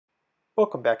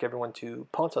Welcome back everyone to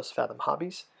Pontus Fathom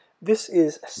Hobbies. This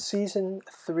is Season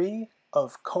 3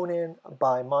 of Conan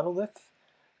by Monolith.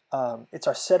 It's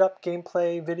our setup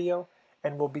gameplay video,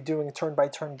 and we'll be doing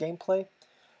turn-by-turn gameplay.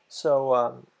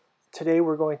 So today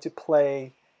we're going to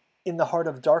play In the Heart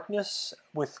of Darkness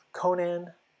with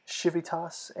Conan,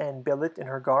 Civitas, and Belit and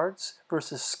her guards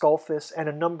versus Skullfist and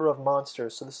a number of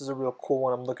monsters. So this is a real cool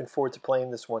one. I'm looking forward to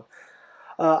playing this one.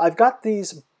 I've got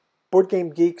these Board Game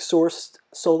Geek sourced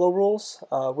solo rules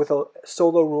with a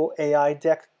solo rule AI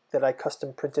deck that I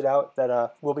custom printed out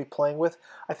that we'll be playing with.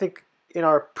 I think in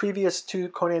our previous two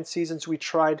Conan seasons we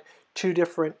tried two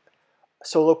different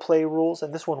solo play rules,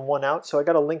 and this one won out, so I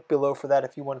got a link below for that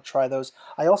if you want to try those.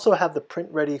 I also have the print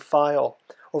ready file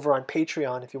over on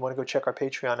Patreon if you want to go check our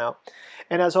Patreon out.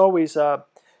 And as always,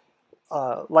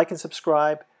 like and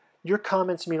subscribe. Your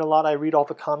comments mean a lot. I read all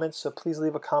the comments, so please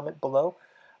leave a comment below.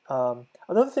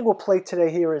 Another thing we'll play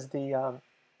today here is the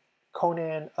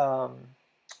Conan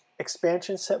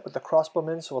expansion set with the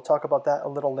crossbowmen, so we'll talk about that a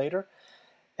little later.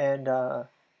 And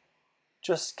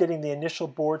just getting the initial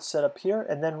board set up here,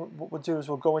 and then what we'll do is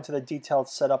we'll go into the detailed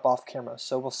setup off camera.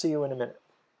 So we'll see you in a minute.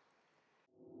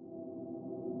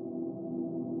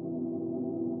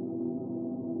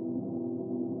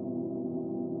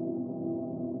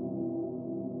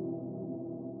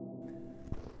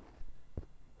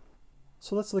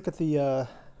 So let's look at the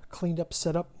cleaned up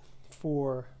setup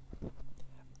for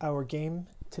our game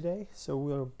today. So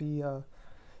we'll be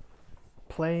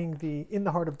playing the In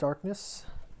the Heart of Darkness,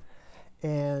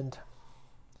 and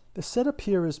the setup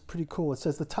here is pretty cool. It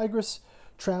says the Tigris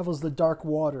travels the dark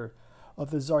water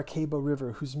of the Zarkeba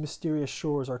River, whose mysterious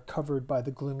shores are covered by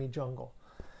the gloomy jungle.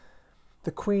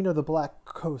 The Queen of the Black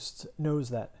Coast knows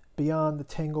that. Beyond the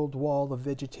tangled wall of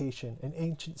vegetation, an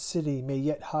ancient city may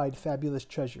yet hide fabulous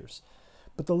treasures.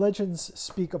 But the legends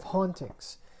speak of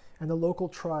hauntings, and the local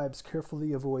tribes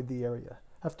carefully avoid the area.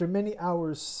 After many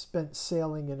hours spent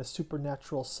sailing in a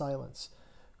supernatural silence,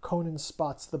 Conan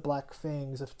spots the black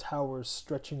fangs of towers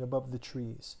stretching above the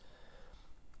trees.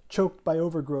 Choked by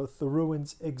overgrowth, the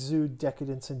ruins exude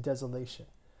decadence and desolation.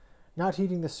 Not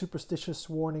heeding the superstitious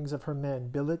warnings of her men,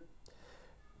 Belit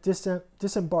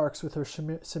disembarks with her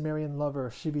Cimmerian lover,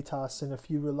 Civitas, and a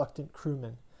few reluctant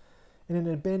crewmen. In an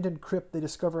abandoned crypt, they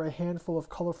discover a handful of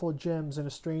colorful gems and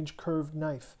a strange curved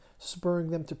knife, spurring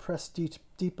them to press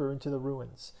deeper into the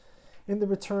ruins. In the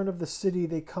return of the city,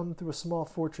 they come through a small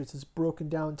fortress, its broken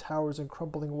down towers and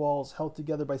crumbling walls held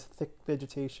together by thick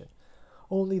vegetation.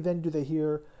 Only then do they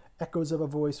hear echoes of a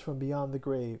voice from beyond the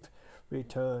grave.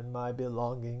 "Return my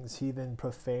belongings, heathen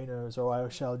profaners, or I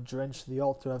shall drench the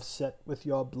altar I've set with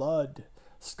your blood.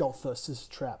 Skullfist's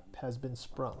trap has been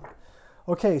sprung."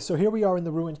 Okay, so here we are in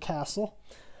the ruined castle.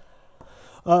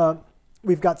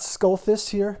 We've got Skullfist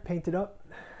here painted up,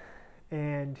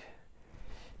 and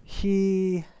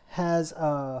he has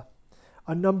a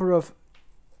number of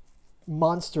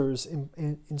monsters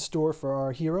in store for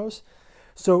our heroes.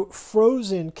 So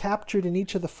frozen, captured in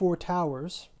each of the four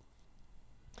towers,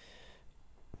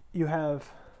 you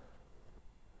have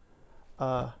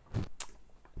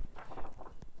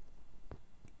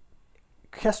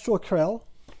Kestrel Krell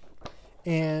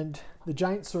and the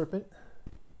giant serpent.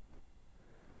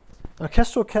 Now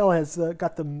Kestrel Krell has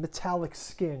got the metallic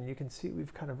skin. You can see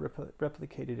we've kind of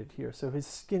replicated it here. So his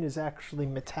skin is actually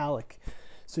metallic.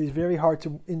 So he's very hard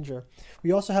to injure.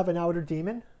 We also have an outer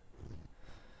demon.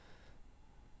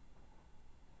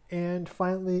 And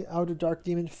finally, outer dark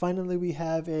demon. Finally, we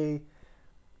have a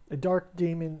dark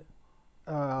demon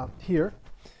here,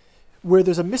 where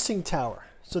there's a missing tower.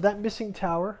 So that missing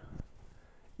tower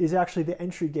is actually the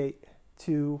entry gate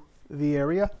to the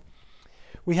area.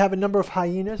 We have a number of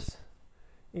hyenas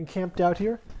encamped out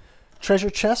here. Treasure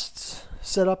chests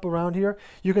set up around here.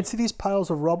 You can see these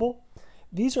piles of rubble.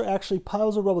 These are actually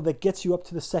piles of rubble that gets you up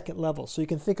to the second level. So you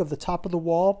can think of the top of the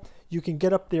wall. You can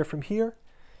get up there from here,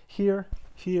 here,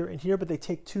 here, and here, but they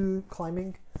take two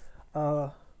climbing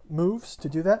moves to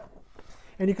do that.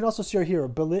 And you can also see her here,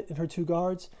 Belit and her two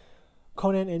guards,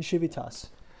 Conan and Civitas.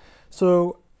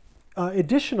 So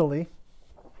additionally,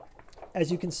 as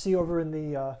you can see over in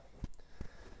the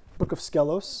Book of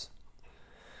Skelos,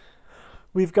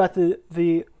 we've got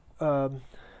the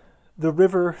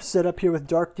river set up here with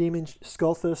Dark Demon,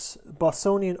 Skullfist,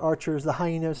 Bossonian archers, the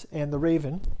hyenas, and the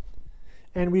raven.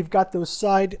 And we've got those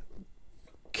side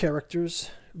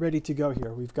characters ready to go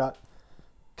here. We've got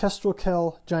Kestrel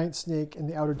Krell, Giant Snake, and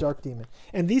the Outer Dark Demon.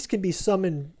 And these can be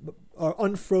summoned or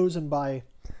unfrozen by,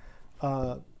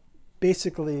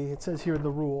 basically, it says here in the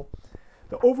rule,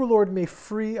 the Overlord may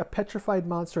free a petrified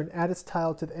monster and add its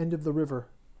tile to the end of the river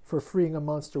for freeing a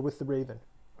monster with the Raven.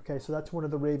 Okay, so that's one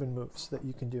of the Raven moves that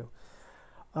you can do.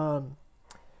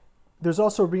 There's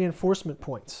also reinforcement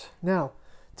points. Now,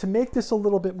 to make this a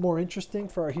little bit more interesting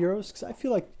for our heroes, because I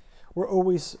feel like we're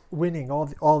always winning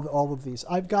all of these.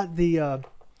 I've got the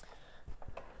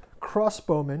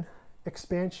crossbowman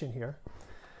expansion here,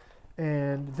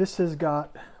 and this has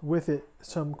got with it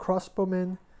some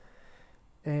crossbowmen,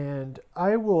 and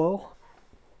I will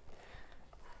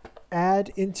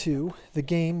add into the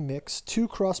game mix 2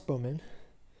 crossbowmen,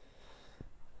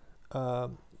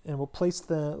 and we'll place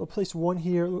one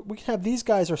here. We can have these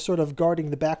guys are sort of guarding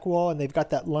the back wall, and they've got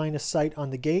that line of sight on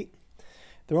the gate.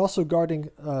 They're also guarding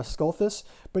Skulthus,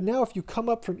 but now if you come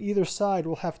up from either side,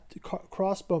 we'll have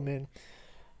crossbowmen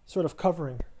sort of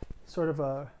covering, sort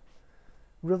of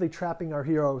really trapping our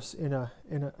heroes in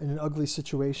an ugly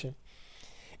situation.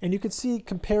 And you can see,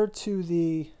 compared to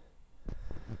the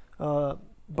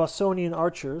Bossonian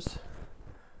archers,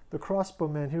 the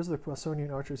crossbowmen, here's the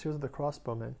Bossonian archers, here's the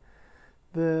crossbowmen.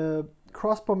 The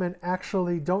crossbowmen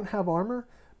actually don't have armor,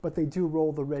 but they do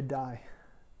roll the red die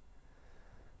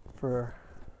for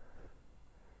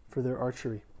their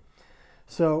archery.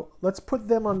 So let's put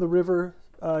them on the river,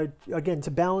 again, to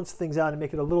balance things out and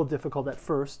make it a little difficult at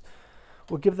first.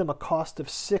 We'll give them a cost of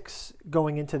 6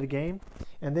 going into the game,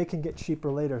 and they can get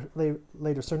cheaper later.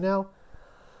 So now,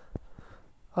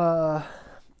 I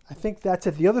think that's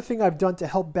it. The other thing I've done to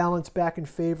help balance back in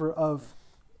favor of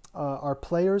our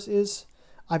players is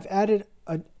I've added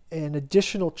an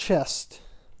additional chest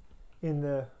in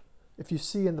the. If you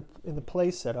see in the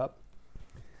play setup,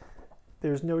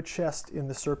 there's no chest in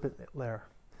the serpent lair,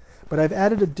 but I've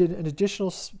added an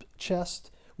additional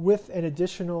chest with an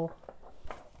additional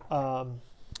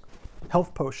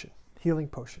health potion, healing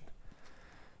potion.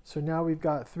 So now we've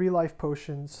got 3 life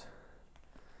potions,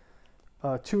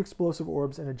 2 explosive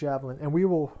orbs, and a javelin, and we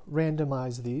will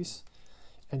randomize these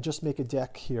and just make a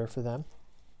deck here for them.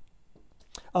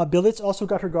 Billit's also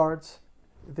got her guards.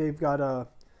 They've got a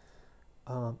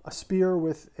spear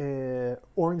with a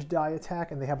orange die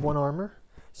attack, and they have 1 armor.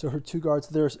 So her 2 guards,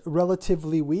 they're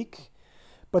relatively weak,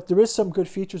 but there is some good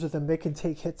features with them. They can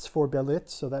take hits for Belit,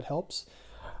 so that helps.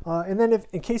 And then,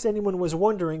 in case anyone was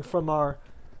wondering, from our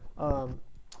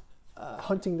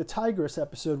Hunting the Tigress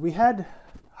episode, we had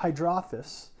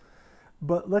Hydrothis,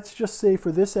 but let's just say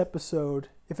for this episode,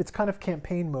 if it's kind of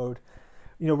campaign mode,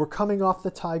 we're coming off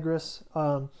the Tigress.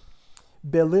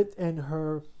 Belit and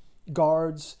her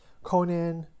guards,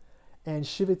 Conan and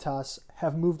Civitas,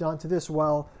 have moved on to this,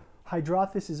 while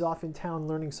Hydrothis is off in town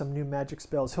learning some new magic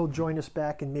spells. He'll join us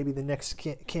back in maybe the next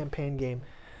campaign game.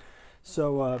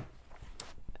 So,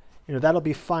 that'll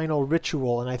be final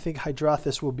ritual, and I think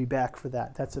Hydrothis will be back for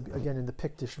that. That's, again, in the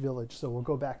Pictish village, so we'll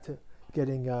go back to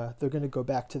getting, they're going to go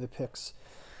back to the Picts.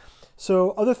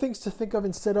 So other things to think of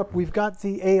in setup, we've got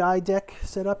the AI deck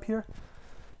set up here.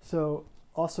 So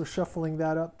also shuffling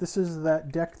that up. This is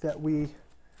that deck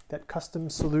that custom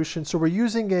solution. So we're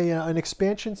using an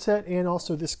expansion set and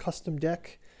also this custom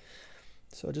deck.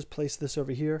 So I'll just place this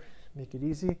over here, make it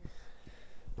easy.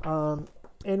 And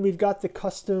we've got the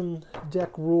custom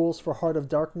deck rules for Heart of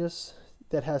Darkness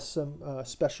that has some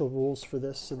special rules for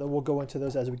this. So then we'll go into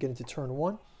those as we get into turn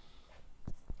 1.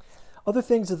 Other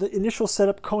things is the initial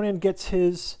setup. Conan gets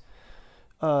his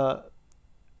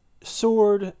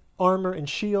sword, armor, and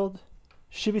shield.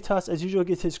 Civitas, as usual,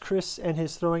 gets his kris and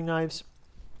his throwing knives.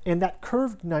 And that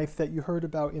curved knife that you heard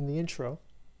about in the intro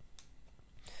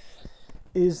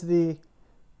is the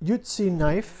Yutzi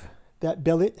knife that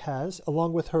Belit has,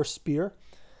 along with her spear.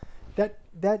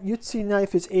 That Yutzi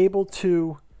knife is able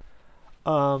to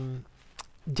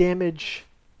damage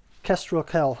Kestrel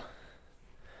Kell.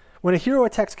 When a hero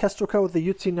attacks Kestrel Kell with the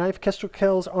Yutzi knife, Kestrel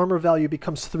Kell's armor value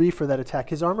becomes 3 for that attack.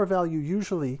 His armor value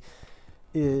usually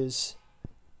is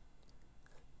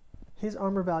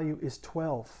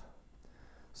 12.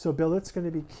 So Belit's going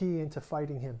to be key into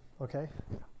fighting him. Okay,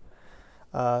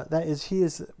 he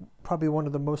is probably one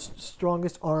of the most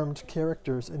strongest armed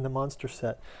characters in the monster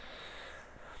set.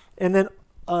 And then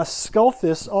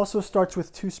Skulthus also starts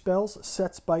with 2 spells,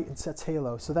 Sets Bite and Sets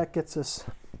Halo. So that gets us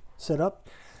set up.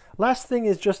 Last thing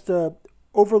is just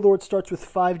Overlord starts with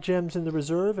 5 gems in the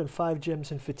reserve and 5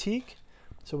 gems in fatigue.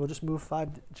 So we'll just move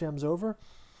 5 gems over.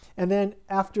 And then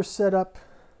after setup,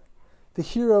 the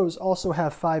heroes also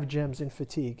have 5 gems in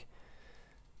fatigue.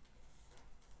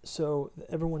 So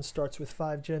everyone starts with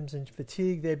 5 gems in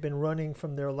fatigue. They've been running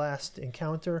from their last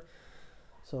encounter.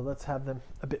 So let's have them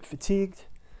a bit fatigued.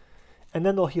 And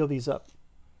then they'll heal these up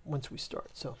once we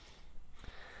start. So.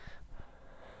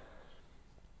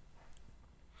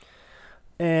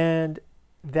 And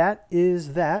that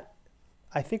is that.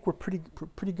 I think we're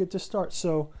pretty good to start.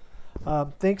 So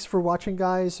thanks for watching,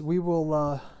 guys. We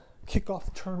will kick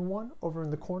off turn 1 over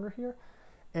in the corner here.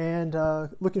 And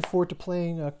looking forward to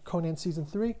playing Conan Season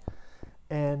 3.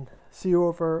 And see you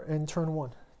over in turn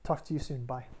 1. Talk to you soon.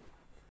 Bye.